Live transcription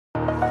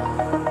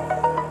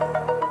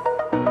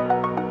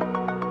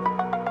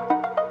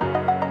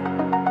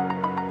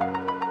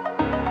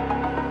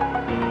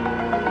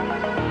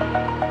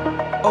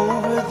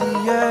Over the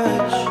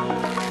edge,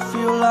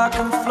 feel like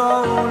I'm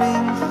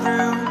floating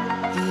through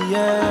the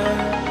air.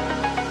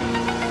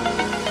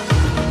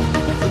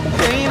 The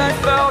pain I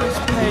felt is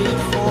paid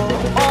for,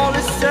 all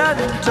is said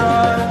and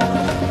done.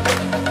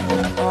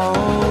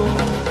 Oh,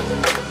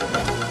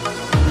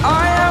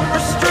 I am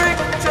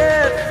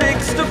restricted,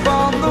 fixed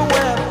upon the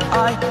web.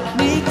 I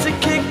need to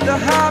kick the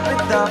habit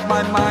that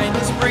my mind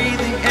is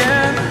breathing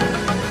in.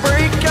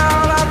 Break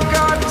out, I've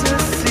got to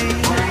see.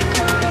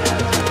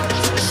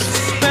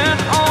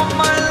 Spent all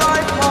my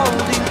life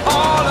holding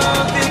all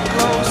of it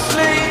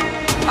closely.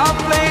 I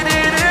played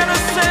it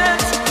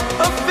innocent,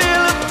 a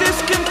feel of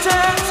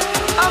discontent.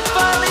 I'm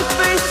finally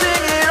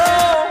facing it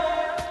all,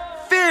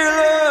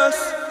 fearless.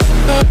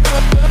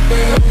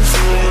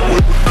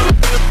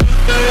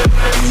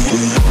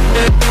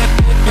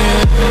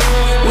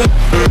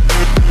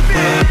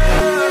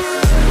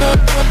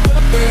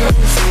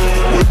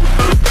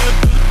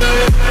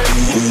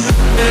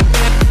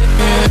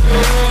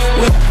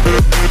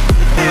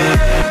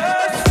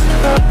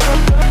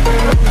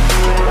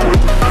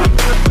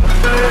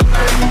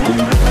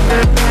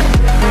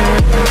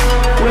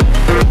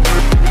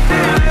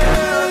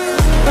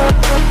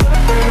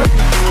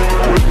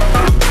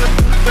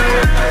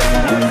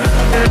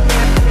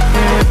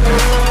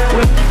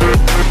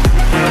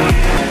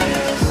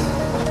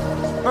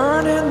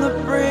 Burning the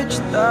bridge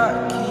that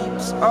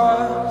keeps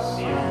us.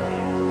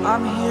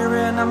 I'm here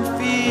and I'm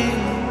feeling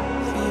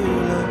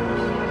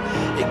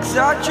fearless.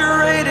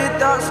 Exaggerated,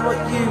 that's what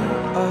you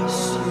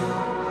assume.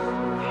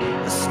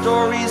 The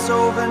story's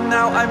over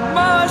now, I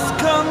must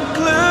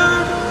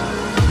conclude.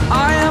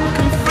 I am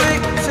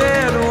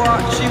conflicted,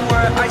 watching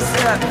where I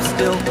step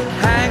still,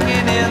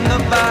 hanging in the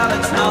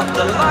balance. Not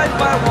the life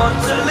I want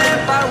to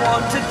live, I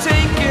want to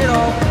take it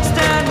all.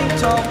 Standing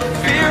tall,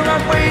 fear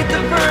outweighed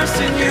the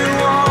person you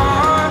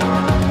are.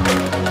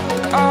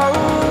 Oh,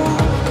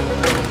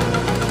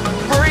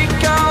 break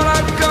out,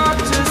 I've got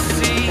to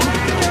see.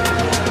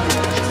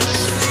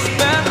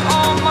 Spent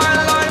all my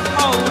life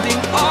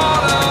holding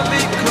all of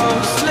it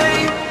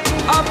closely.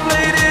 I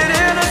played it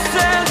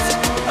innocent,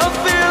 a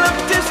feel of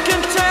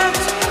discontent.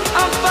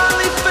 I'm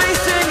finally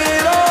facing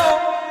it all,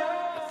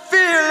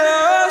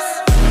 fearless.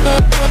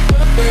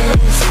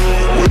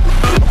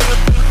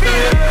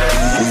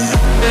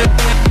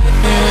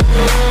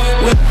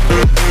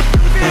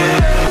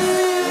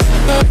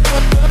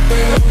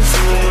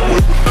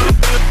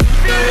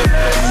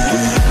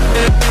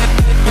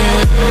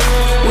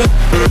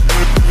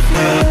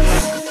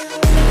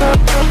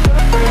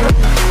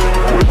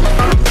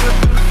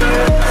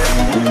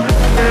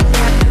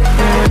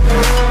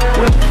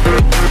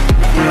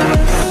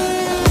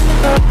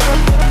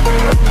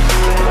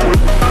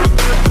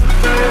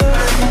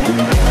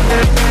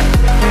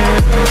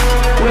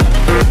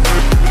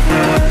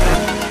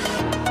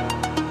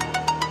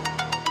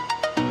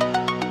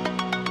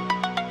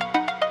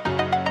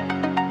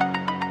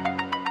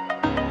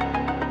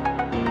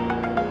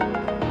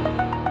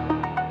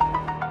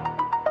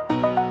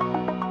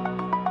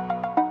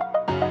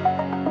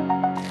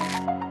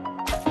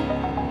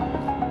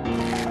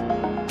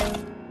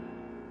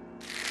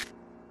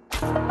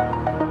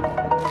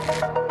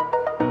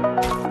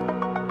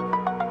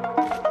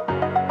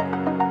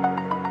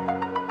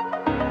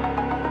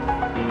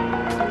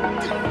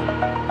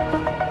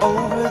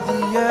 Over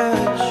the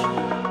edge,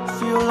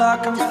 feel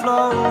like I'm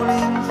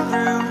floating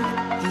through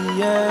the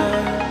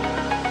air.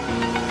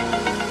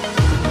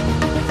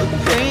 The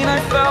pain I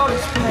felt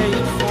is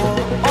paid for,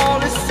 all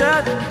is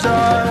said and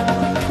done.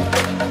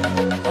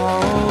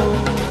 Oh,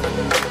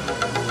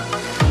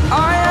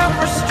 I am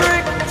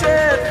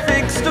restricted,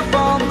 fixed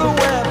upon the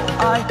web.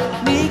 I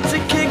need to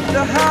kick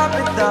the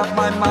habit that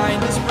my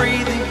mind is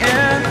breathing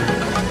in.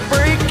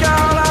 Break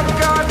out, I've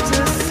got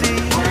to see.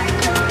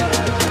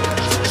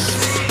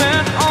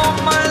 Spent all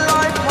my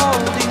life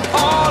holding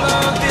all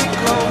of it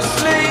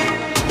closely.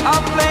 I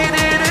played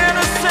it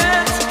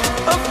innocent,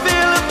 a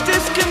feel of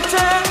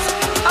discontent.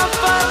 I'm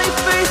finally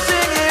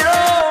facing it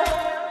all,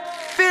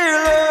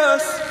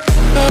 fearless.